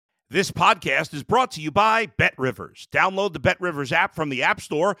This podcast is brought to you by BetRivers. Download the BetRivers app from the App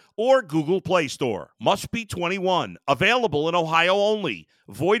Store or Google Play Store. Must be 21. Available in Ohio only.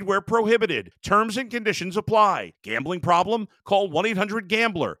 Void where prohibited. Terms and conditions apply. Gambling problem? Call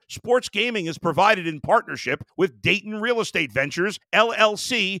 1-800-GAMBLER. Sports gaming is provided in partnership with Dayton Real Estate Ventures,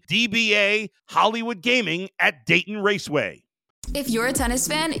 LLC, DBA, Hollywood Gaming at Dayton Raceway. If you're a tennis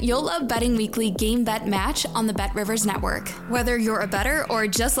fan, you'll love Betting Weekly Game Bet Match on the BetRivers Network. Whether you're a bettor or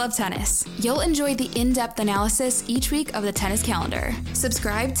just love tennis, you'll enjoy the in-depth analysis each week of the tennis calendar.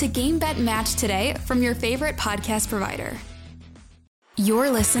 Subscribe to Game Bet Match today from your favorite podcast provider. You're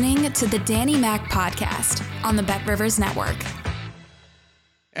listening to the Danny Mac Podcast on the BetRivers Network.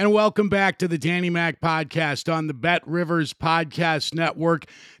 And welcome back to the Danny Mac Podcast on the BetRivers Podcast Network.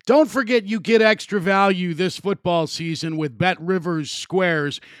 Don't forget you get extra value this football season with BetRivers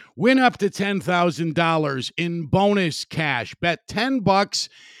Squares. Win up to $10,000 in bonus cash. Bet $10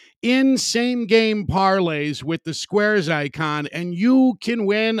 in same-game parlays with the Squares icon, and you can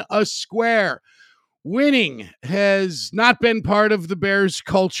win a square. Winning has not been part of the Bears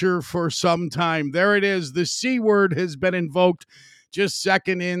culture for some time. There it is. The C word has been invoked just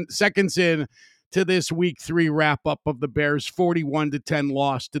seconds in to this Week 3 wrap-up of the Bears' 41-10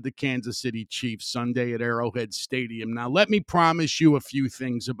 loss to the Kansas City Chiefs Sunday at Arrowhead Stadium. Now, let me promise you a few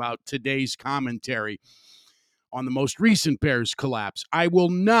things about today's commentary on the most recent Bears collapse. I will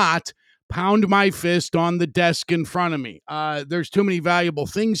not pound my fist on the desk in front of me. There's too many valuable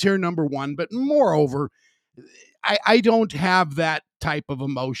things here, number one, but moreover, I don't have that type of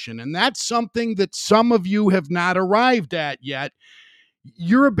emotion, and that's something that some of you have not arrived at yet.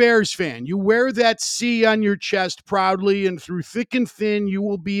 You're a Bears fan. You wear that C on your chest proudly, and through thick and thin, you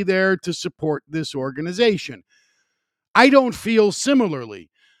will be there to support this organization. I don't feel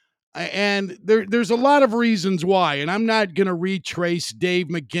similarly, and there's a lot of reasons why, and I'm not going to retrace Dave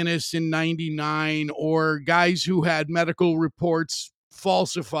McGinnis in '99 or guys who had medical reports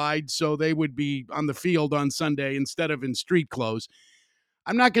falsified so they would be on the field on Sunday instead of in street clothes.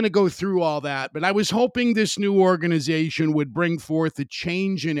 I'm not going to go through all that, but I was hoping this new organization would bring forth a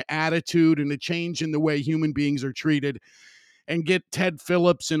change in attitude and a change in the way human beings are treated and get Ted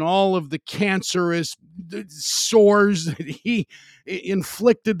Phillips and all of the cancerous sores that he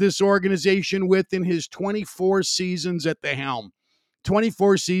inflicted this organization with in his 24 seasons at the helm.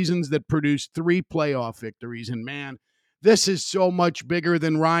 24 seasons that produced 3 playoff victories. And man, this is so much bigger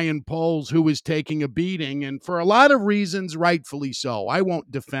than Ryan Poles, who is taking a beating, and for a lot of reasons, rightfully so. I won't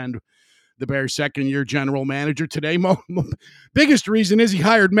defend the Bears' second-year general manager today. Biggest reason is he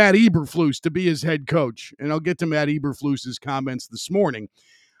hired Matt Eberflus to be his head coach, and I'll get to Matt Eberflus's comments this morning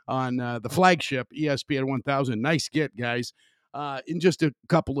on the flagship ESPN 1000. Nice get, guys, in just a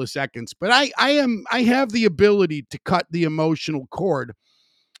couple of seconds. But I have the ability to cut the emotional cord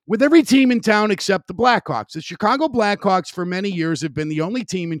with every team in town except the Blackhawks. The Chicago Blackhawks for many years have been the only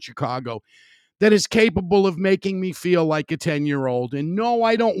team in Chicago that is capable of making me feel like a 10-year-old. And no,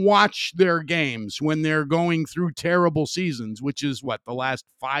 I don't watch their games when they're going through terrible seasons, which is the last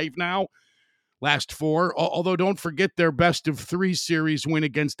 5 now? Last 4. Although don't forget their best-of-3 series win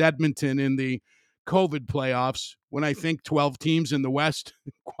against Edmonton in the COVID playoffs, when I think 12 teams in the West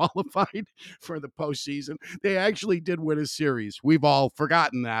qualified for the postseason. They actually did win a series. We've all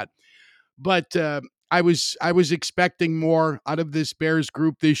forgotten that. But I was expecting more out of this Bears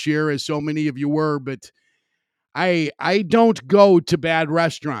group this year, as so many of you were, but I don't go to bad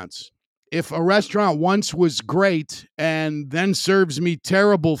restaurants. If a restaurant once was great and then serves me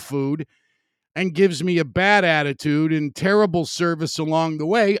terrible food and gives me a bad attitude and terrible service along the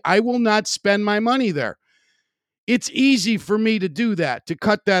way, I will not spend my money there. It's easy for me to do that, to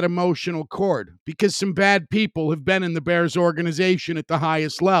cut that emotional cord, because some bad people have been in the Bears organization at the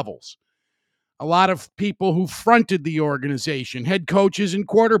highest levels. A lot of people who fronted the organization, head coaches and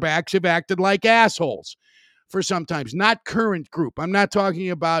quarterbacks, have acted like assholes for sometimes. Not current group. I'm not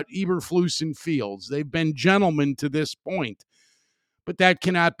talking about Eberflus and Fields. They've been gentlemen to this point. But that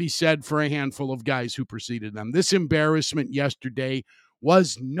cannot be said for a handful of guys who preceded them. This embarrassment yesterday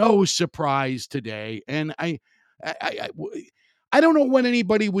was no surprise today. And I don't know what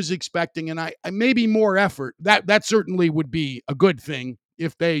anybody was expecting, and I maybe more effort. That certainly would be a good thing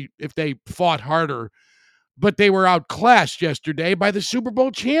if they fought harder. But they were outclassed yesterday by the Super Bowl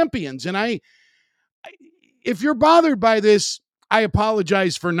champions. And if you're bothered by this, I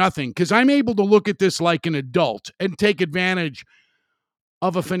apologize for nothing, because I'm able to look at this like an adult and take advantage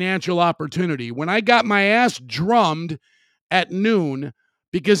of a financial opportunity. When I got my ass drummed at noon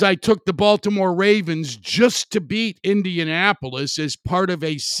because I took the Baltimore Ravens just to beat Indianapolis as part of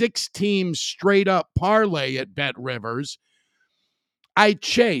a 6-team straight-up parlay at BetRivers, I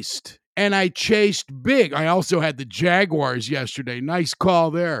chased, and I chased big. I also had the Jaguars yesterday. Nice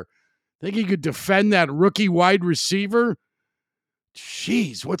call there. Think he could defend that rookie wide receiver?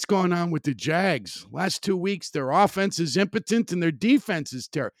 Jeez, what's going on with the Jags? Last 2 weeks, their offense is impotent and their defense is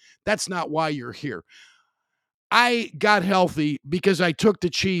terrible. That's not why you're here. I got healthy because I took the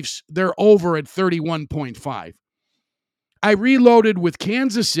Chiefs. They're over at 31.5. I reloaded with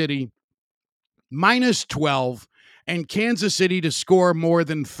Kansas City minus 12 and Kansas City to score more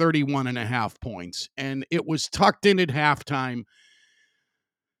than 31.5 points. And it was tucked in at halftime.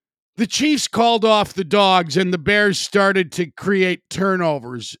 The Chiefs called off the dogs and the Bears started to create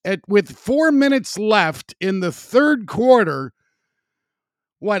turnovers. With 4 minutes left in the third quarter,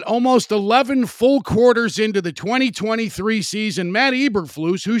 almost 11 full quarters into the 2023 season, Matt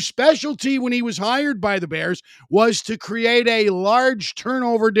Eberflus, whose specialty when he was hired by the Bears was to create a large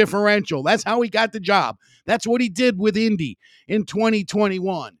turnover differential. That's how he got the job. That's what he did with Indy in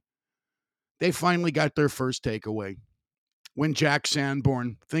 2021. They finally got their first takeaway when Jack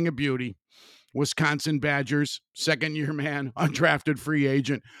Sanborn, thing of beauty, Wisconsin Badgers, second-year man, undrafted free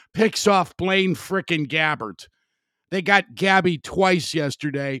agent, picks off Blaine frickin' Gabbert. They got Gabby twice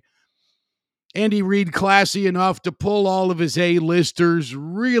yesterday. Andy Reid classy enough to pull all of his A-listers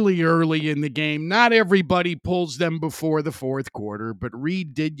really early in the game. Not everybody pulls them before the fourth quarter, but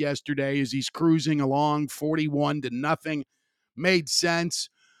Reid did yesterday as he's cruising along 41-0. Made sense.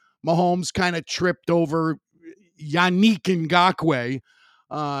 Mahomes kind of tripped over Yannick Ngakoue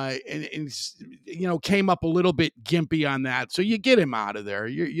and came up a little bit gimpy on that. So you get him out of there.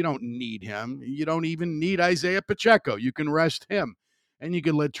 You don't need him. You don't even need Isaiah Pacheco. You can rest him. And you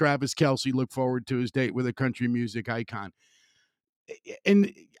can let Travis Kelce look forward to his date with a country music icon.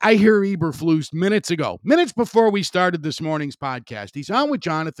 And I hear Eberflus minutes before we started this morning's podcast. He's on with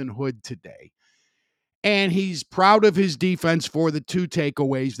Jonathan Hood today. And he's proud of his defense for the 2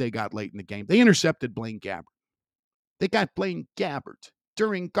 takeaways they got late in the game. They intercepted Blaine Gabbert. They got Blaine Gabbert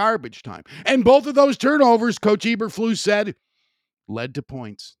during garbage time. And both of those turnovers, Coach Eberflus said, led to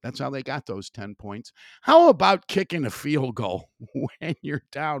points. That's how they got those 10 points. How about kicking a field goal when you're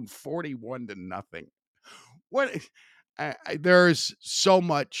down 41-0? There's so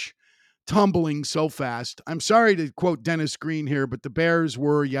much tumbling so fast. I'm sorry to quote Dennis Green here, but the Bears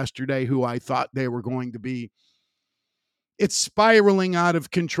were yesterday who I thought they were going to be. It's spiraling out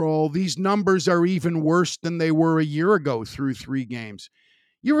of control. These numbers are even worse than they were a year ago through 3 games.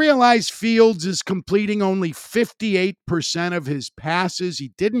 You realize Fields is completing only 58% of his passes.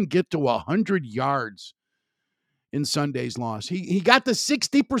 He didn't get to 100 yards in Sunday's loss. He got to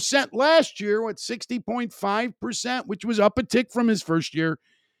 60% last year, 60.5%, which was up a tick from his first year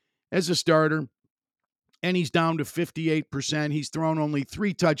as a starter. And he's down to 58%. He's thrown only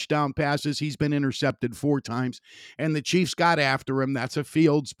 3 touchdown passes. He's been intercepted 4 times. And the Chiefs got after him. That's a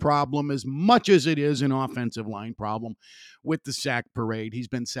Fields problem as much as it is an offensive line problem with the sack parade. He's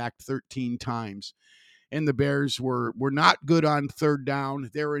been sacked 13 times. And the Bears were not good on third down.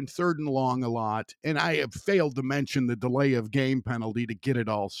 They're in third and long a lot. And I have failed to mention the delay of game penalty to get it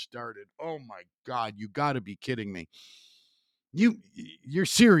all started. Oh, my God. You got to be kidding me. You're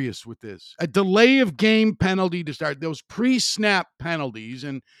serious with this. A delay of game penalty to start. Those pre-snap penalties,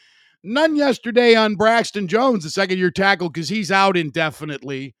 and none yesterday on Braxton Jones, the second-year tackle, because he's out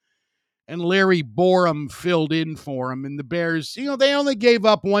indefinitely. And Larry Borum filled in for him. And the Bears, they only gave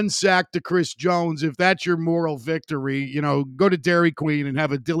up 1 sack to Chris Jones. If that's your moral victory, go to Dairy Queen and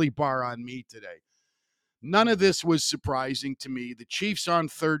have a dilly bar on me today. None of this was surprising to me. The Chiefs on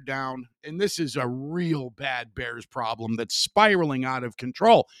third down, and this is a real bad Bears problem that's spiraling out of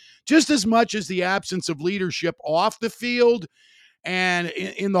control, just as much as the absence of leadership off the field and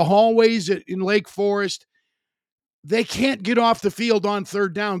in the hallways in Lake Forest. They can't get off the field on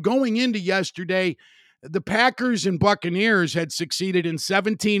third down. Going into yesterday, the Packers and Buccaneers had succeeded in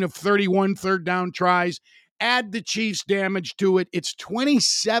 17 of 31 third down tries. Add the Chiefs' damage to it, it's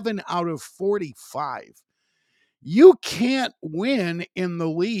 27 out of 45. You can't win in the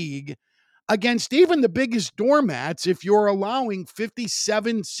league against even the biggest doormats if you're allowing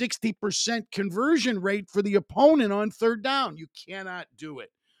 57, 60% conversion rate for the opponent on third down. You cannot do it.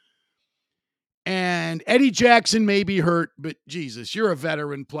 And Eddie Jackson may be hurt, but Jesus, you're a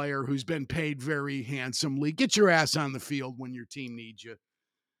veteran player who's been paid very handsomely. Get your ass on the field when your team needs you.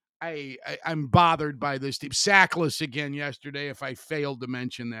 I'm bothered by this team. Sackless again yesterday, if I failed to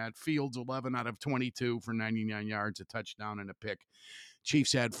mention that. Fields 11 out of 22 for 99 yards, a touchdown and a pick.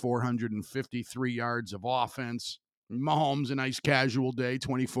 Chiefs had 453 yards of offense. Mahomes, a nice casual day,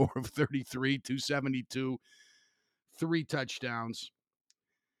 24 of 33, 272, 3 touchdowns.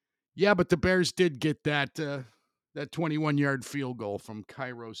 Yeah, but the Bears did get that That 21-yard field goal from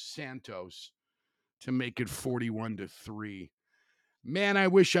Cairo Santos to make it 41-3. Man, I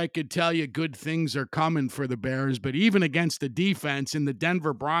wish I could tell you good things are coming for the Bears, but even against the defense in the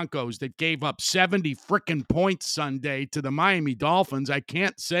Denver Broncos that gave up 70 frickin' points Sunday to the Miami Dolphins, I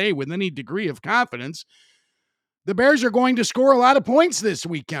can't say with any degree of confidence the Bears are going to score a lot of points this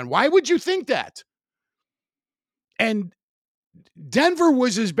weekend. Why would you think that? And Denver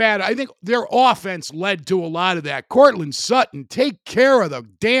was as bad. I think their offense led to a lot of that. Cortland Sutton, take care of the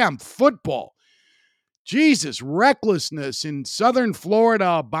damn football. Jesus, recklessness in Southern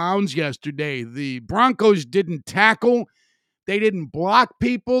Florida abounds yesterday. The Broncos didn't tackle. They didn't block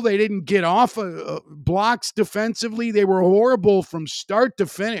people. They didn't get off blocks defensively. They were horrible from start to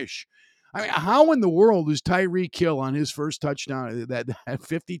finish. I mean, how in the world is Tyreek Hill on his first touchdown, that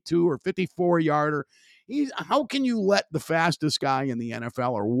 52 or 54-yarder? How can you let the fastest guy in the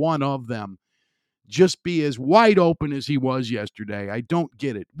NFL, or one of them, just be as wide open as he was yesterday? I don't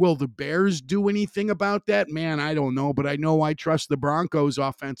get it. Will the Bears do anything about that? Man, I don't know, but I know I trust the Broncos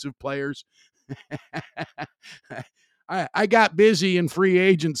offensive players. I got busy in free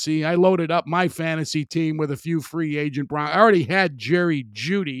agency. I loaded up my fantasy team with a few free agent Broncos. I already had Jerry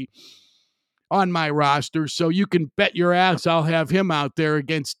Jeudy on my roster, so you can bet your ass I'll have him out there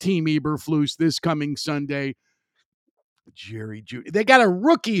against Team Eberflus this coming Sunday. Jerry Jeudy. They got a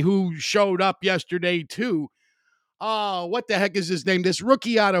rookie who showed up yesterday, too. Oh, what the heck is his name? This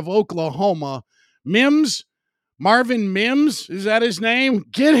rookie out of Oklahoma. Mims? Marvin Mims? Is that his name?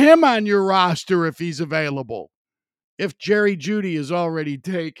 Get him on your roster if he's available. If Jerry Jeudy is already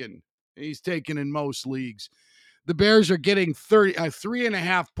taken. He's taken in most leagues. The Bears are getting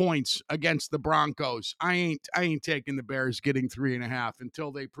 3.5 points against the Broncos. I ain't taking the Bears getting 3.5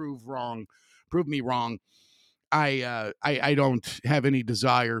 until they prove me wrong. I don't have any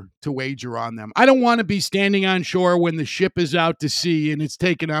desire to wager on them. I don't want to be standing on shore when the ship is out to sea and it's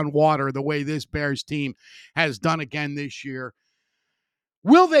taken on water the way this Bears team has done again this year.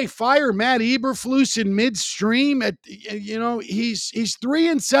 Will they fire Matt Eberflus in midstream? He's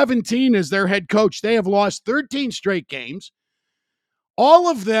 3-17 as their head coach. They have lost 13 straight games. All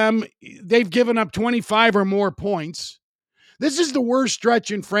of them, they've given up 25 or more points. This is the worst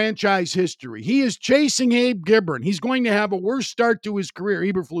stretch in franchise history. He is chasing Abe Gibron. He's going to have a worse start to his career,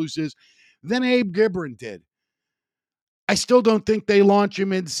 Eberflus is, than Abe Gibron did. I still don't think they launch him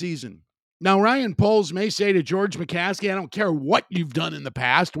mid-season. Now, Ryan Poles may say to George McCaskey, I don't care what you've done in the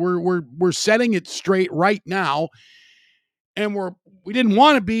past. We're setting it straight right now. And we didn't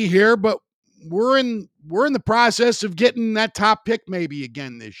want to be here, but we're in the process of getting that top pick maybe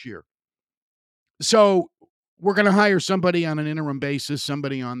again this year. So we're going to hire somebody on an interim basis,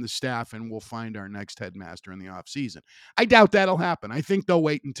 somebody on the staff, and we'll find our next headmaster in the offseason. I doubt that'll happen. I think they'll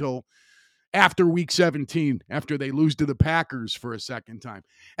wait until after week 17, after they lose to the Packers for a second time.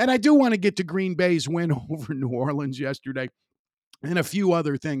 And I do want to get to Green Bay's win over New Orleans yesterday and a few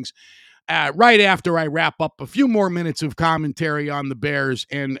other things right after I wrap up a few more minutes of commentary on the Bears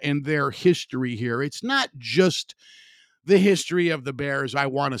and their history here. It's not just the history of the Bears I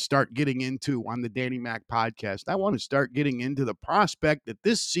want to start getting into on the Danny Mac podcast. I want to start getting into the prospect that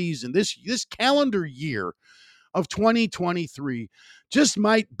this season, this calendar year of 2023 just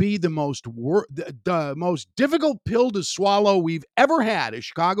might be the most difficult pill to swallow we've ever had as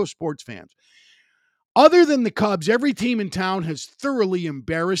Chicago sports fans. Other than the Cubs, every team in town has thoroughly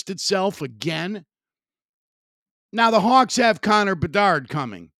embarrassed itself again. Now, the Hawks have Connor Bedard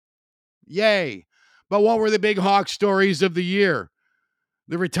coming. Yay. But what were the big Hawk stories of the year?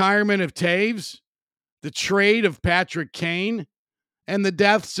 The retirement of Taves, the trade of Patrick Kane, and the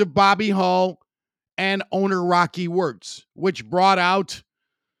deaths of Bobby Hull and owner Rocky Wirtz, which brought out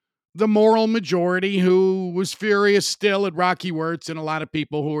the moral majority who was furious still at Rocky Wirtz and a lot of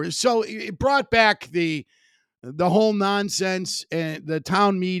people who were. So it brought back the whole nonsense and the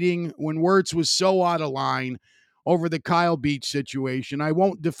town meeting when Wirtz was so out of line over the Kyle Beach situation. I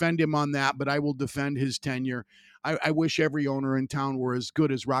won't defend him on that, but I will defend his tenure. I wish every owner in town were as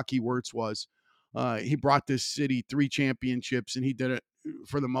good as Rocky Wirtz was. He brought this city 3 championships, and he did it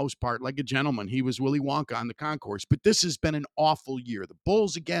for the most part like a gentleman. He was Willy Wonka on the concourse. But this has been an awful year. The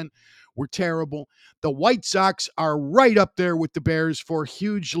Bulls, again, were terrible. The White Sox are right up there with the Bears for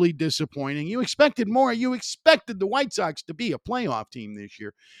hugely disappointing. You expected more. You expected the White Sox to be a playoff team this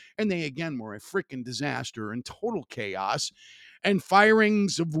year. And they, again, were a freaking disaster and total chaos. And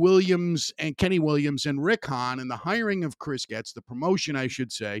firings of Kenny Williams and Rick Hahn, and the hiring of Chris Getz, the promotion, I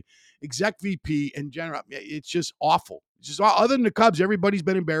should say, exec VP and general. It's just awful. It's just, other than the Cubs, everybody's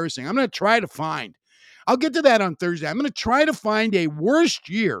been embarrassing. I'm going to try to find, I'll get to that on Thursday. I'm going to try to find a worse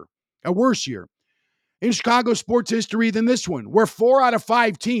year in Chicago sports history than this one, where 4 out of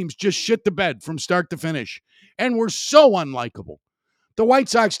 5 teams just shit the bed from start to finish and were so unlikable. The White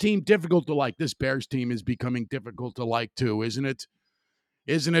Sox team, difficult to like. This Bears team is becoming difficult to like too, isn't it?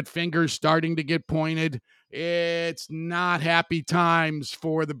 Isn't it? Fingers starting to get pointed. It's not happy times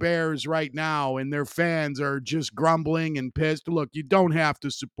for the Bears right now, and their fans are just grumbling and pissed. Look, you don't have to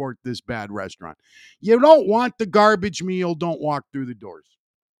support this bad restaurant. You don't want the garbage meal, don't walk through the doors.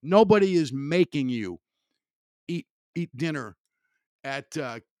 Nobody is making you eat dinner at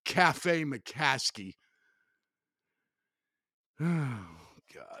Cafe McCaskey. Oh,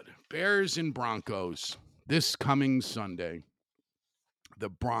 God. Bears and Broncos this coming Sunday. The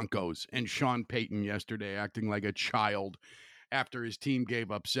Broncos and Sean Payton yesterday acting like a child after his team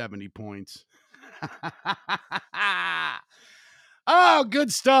gave up 70 points. Oh,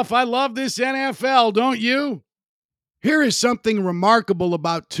 good stuff. I love this NFL, don't you? Here is something remarkable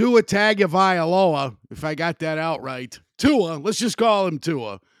about Tua Tagovailoa, if I got that out right. Tua, let's just call him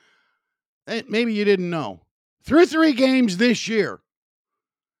Tua. Maybe you didn't know. Through 3 games this year,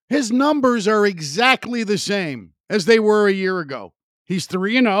 his numbers are exactly the same as they were a year ago. He's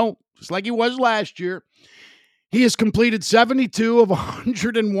 3-0, just like he was last year. He has completed 72 of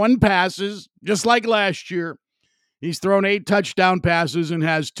 101 passes, just like last year. He's thrown 8 touchdown passes and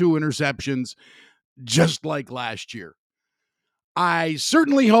has 2 interceptions, just like last year. I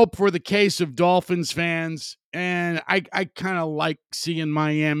certainly hope for the case of Dolphins fans, and I kind of like seeing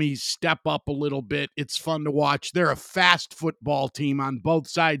Miami step up a little bit. It's fun to watch. They're a fast football team on both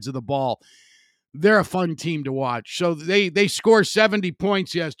sides of the ball. They're a fun team to watch. So they score 70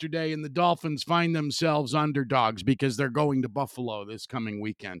 points yesterday, and the Dolphins find themselves underdogs because they're going to Buffalo this coming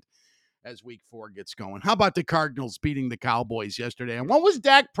weekend as week 4 gets going. How about the Cardinals beating the Cowboys yesterday? And what was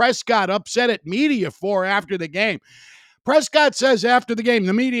Dak Prescott upset at media for after the game? Prescott says after the game,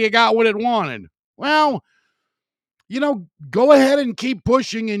 the media got what it wanted. Well, go ahead and keep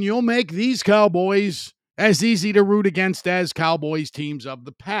pushing, and you'll make these Cowboys as easy to root against as Cowboys teams of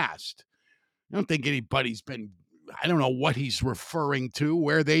the past. I don't think anybody's I don't know what he's referring to,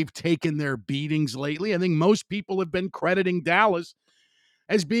 where they've taken their beatings lately. I think most people have been crediting Dallas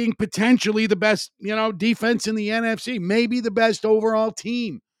as being potentially the best, defense in the NFC, maybe the best overall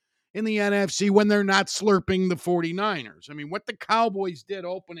team in the NFC when they're not slurping the 49ers. I mean, what the Cowboys did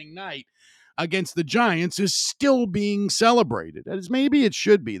opening night against the Giants is still being celebrated, as maybe it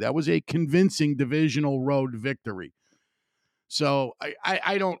should be. That was a convincing divisional road victory. So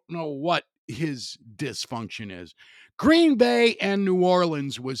I don't know what his dysfunction is. Green Bay and New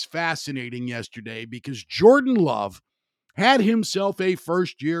Orleans was fascinating yesterday because Jordan Love had himself a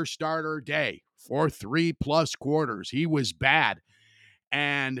first-year starter day for 3+ quarters. He was bad.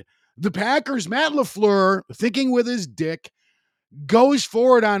 And the Packers, Matt LaFleur, thinking with his dick, goes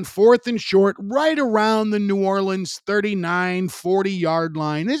for it on 4th and short right around the New Orleans 39, 40-yard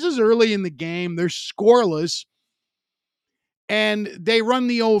line. This is early in the game. They're scoreless. And they run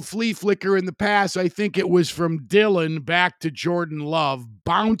the old flea flicker in the pass. I think it was from Dillon back to Jordan Love.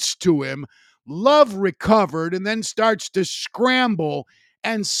 Bounced to him. Love recovered and then starts to scramble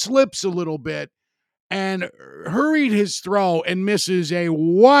and slips a little bit and hurried his throw and misses a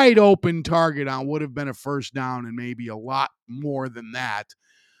wide open target on would have been a first down and maybe a lot more than that.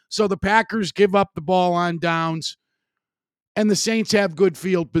 So the Packers give up the ball on downs. And the Saints have good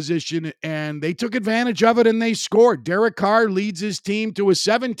field position, and they took advantage of it, and they scored. Derek Carr leads his team to a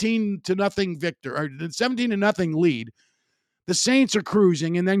 17-0 victory, or 17-0 lead. The Saints are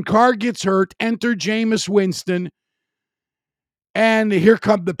cruising, and then Carr gets hurt. Enter Jameis Winston, and here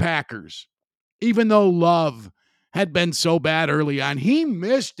come the Packers. Even though Love had been so bad early on, he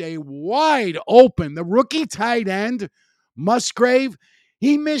missed a wide open. The rookie tight end, Musgrave,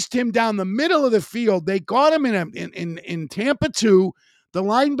 he missed him down the middle of the field. They got him in Tampa 2. The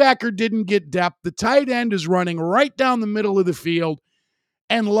linebacker didn't get depth. The tight end is running right down the middle of the field,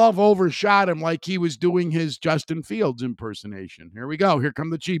 and Love overshot him like he was doing his Justin Fields impersonation. Here we go. Here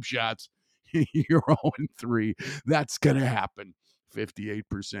come the cheap shots. You're 0-3. That's going to happen.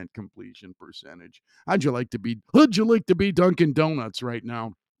 58% completion percentage. How'd you like to be Dunkin' Donuts right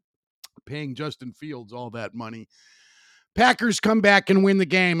now, paying Justin Fields all that money? Packers come back and win the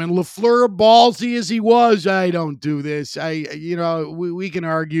game, and LaFleur, ballsy as he was, I don't do this. We can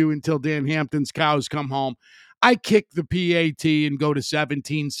argue until Dan Hampton's cows come home. I kick the PAT and go to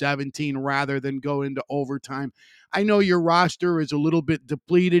 17-17 rather than go into overtime. I know your roster is a little bit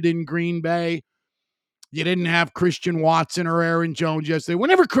depleted in Green Bay. You didn't have Christian Watson or Aaron Jones yesterday.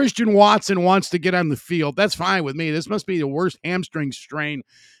 Whenever Christian Watson wants to get on the field, that's fine with me. This must be the worst hamstring strain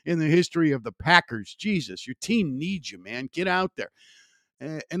in the history of the Packers. Jesus, your team needs you, man. Get out there.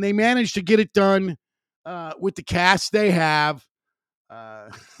 And they managed to get it done. with the cast they have.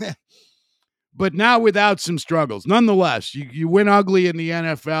 But now without some struggles. Nonetheless, you win ugly in the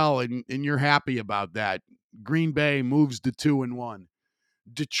NFL, and you're happy about that. Green Bay moves to 2-1.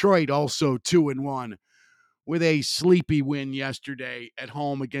 Detroit also 2-1 with a sleepy win yesterday at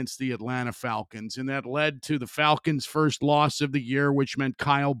home against the Atlanta Falcons. And that led to the Falcons' first loss of the year, which meant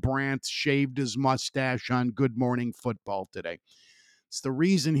Kyle Brandt shaved his mustache on Good Morning Football today. It's the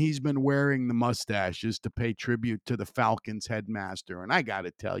reason he's been wearing the mustache is to pay tribute to the Falcons headmaster. And I got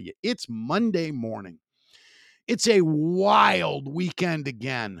to tell you, it's Monday morning. It's a wild weekend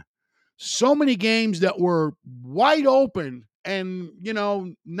again. So many games that were wide open and,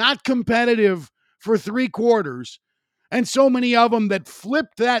 not competitive for 3 quarters. And so many of them that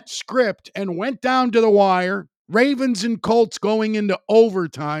flipped that script and went down to the wire. Ravens and Colts going into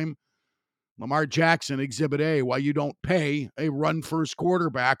overtime. Lamar Jackson, Exhibit A, why you don't pay a run-first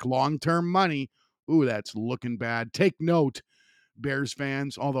quarterback long-term money. Ooh, that's looking bad. Take note, Bears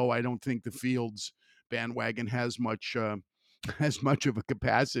fans, although I don't think the Fields bandwagon has much of a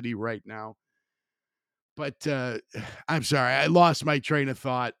capacity right now. But I'm sorry, I lost my train of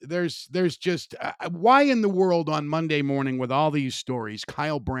thought. There's just why in the world on Monday morning with all these stories,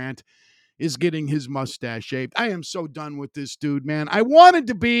 Kyle Brandt is getting his mustache shaved. I am so done with this dude, man. I wanted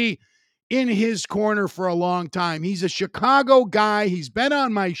to be in his corner for a long time. He's a Chicago guy. He's been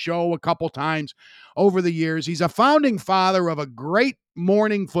on my show a couple times over the years. He's a founding father of a great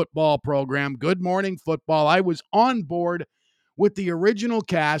morning football program, Good Morning Football. I was on board with the original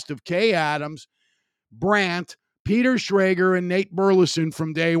cast of Kay Adams, Brandt, Peter Schrager, and Nate Burleson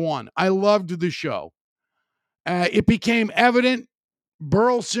from day one. I loved the show. It became evident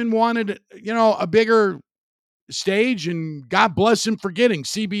Burleson wanted, a bigger stage, and God bless him for getting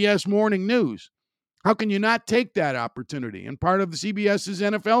CBS Morning News. How can you not take that opportunity? And part of the CBS's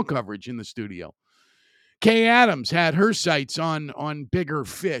NFL coverage in the studio. Kay Adams had her sights on bigger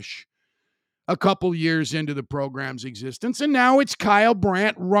fish a couple years into the program's existence, and now it's Kyle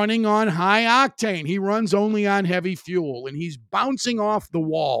Brandt running on high octane. He runs only on heavy fuel, and he's bouncing off the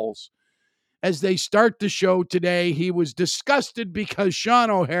walls. As they start the show today, he was disgusted because Sean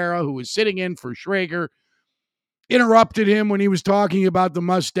O'Hara, who was sitting in for Schrager, interrupted him when he was talking about the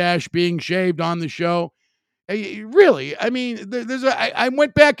mustache being shaved on the show. Really, I mean, I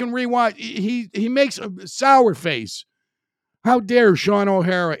went back and rewatched. He makes a sour face. How dare Sean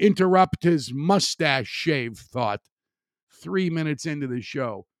O'Hara interrupt his mustache shave thought 3 minutes into the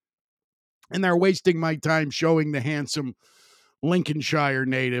show. And they're wasting my time showing the handsome Lincolnshire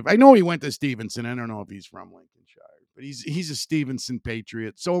native. I know he went to Stevenson. I don't know if he's from Lincolnshire, but he's a Stevenson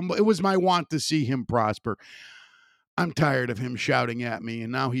patriot. So it was my want to see him prosper. I'm tired of him shouting at me,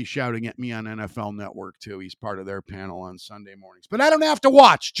 and now he's shouting at me on NFL Network, too. He's part of their panel on Sunday mornings. But I don't have to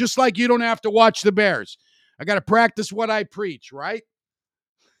watch, just like you don't have to watch the Bears. I got to practice what I preach, right?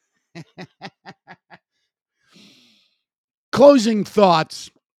 Closing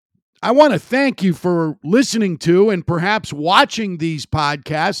thoughts. I want to thank you for listening to and perhaps watching these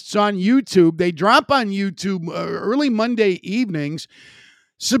podcasts on YouTube. They drop on YouTube early Monday evenings.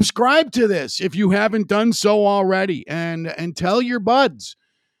 Subscribe to this if you haven't done so already, and tell your buds.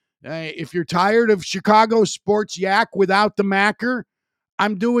 If you're tired of Chicago sports yak without the macker,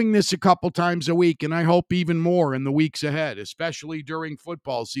 I'm doing this a couple times a week, and I hope even more in the weeks ahead, especially during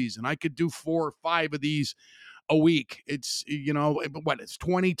football season. I could do 4 or 5 of these a week. It's, it's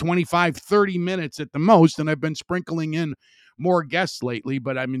 20, 25, 30 minutes at the most, and I've been sprinkling in more guests lately,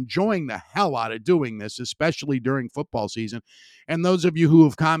 but I'm enjoying the hell out of doing this, especially during football season. And those of you who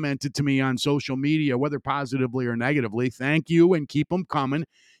have commented to me on social media, whether positively or negatively, thank you, and keep them coming.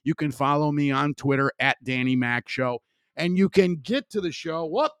 You can follow me on Twitter at Danny Mac Show, and you can get to the show.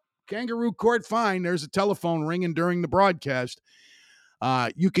 Whoop, Kangaroo Court fine. There's a telephone ringing during the broadcast.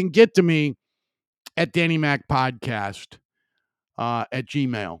 You can get to me at Danny Mac Podcast at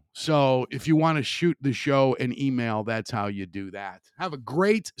Gmail. So if you want to shoot the show an email, that's how you do that. Have a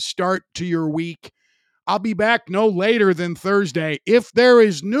great start to your week. I'll be back no later than Thursday. If there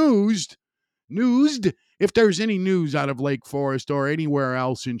is if there's any news out of Lake Forest or anywhere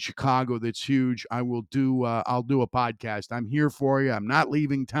else in Chicago that's huge, I'll do a podcast. I'm here for you. I'm not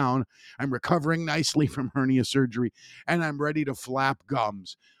leaving town. I'm recovering nicely from hernia surgery, and I'm ready to flap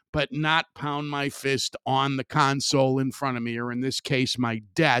gums, but not pound my fist on the console in front of me, or in this case, my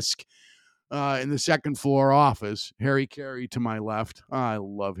desk in the second floor office. Harry Carey to my left. Oh, I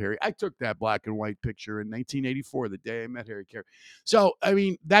love Harry. I took that black and white picture in 1984, the day I met Harry Carey. So, I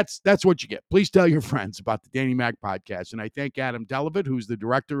mean, that's what you get. Please tell your friends about the Danny Mac Podcast. And I thank Adam Delavitt, who's the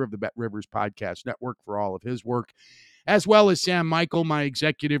director of the Bet Rivers Podcast Network, for all of his work. as well as Sam Michael, my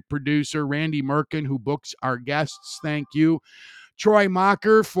executive producer, Randy Merkin, who books our guests. Thank you. Troy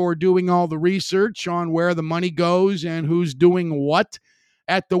Mocker for doing all the research on where the money goes and who's doing what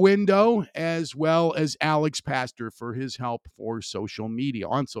at the window, as well as Alex Pastor for his help for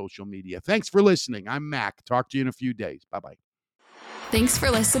on social media. Thanks for listening. I'm Mac. Talk to you in a few days. Bye-bye. Thanks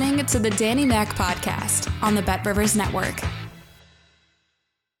for listening to the Danny Mac Podcast on the Bet Rivers Network.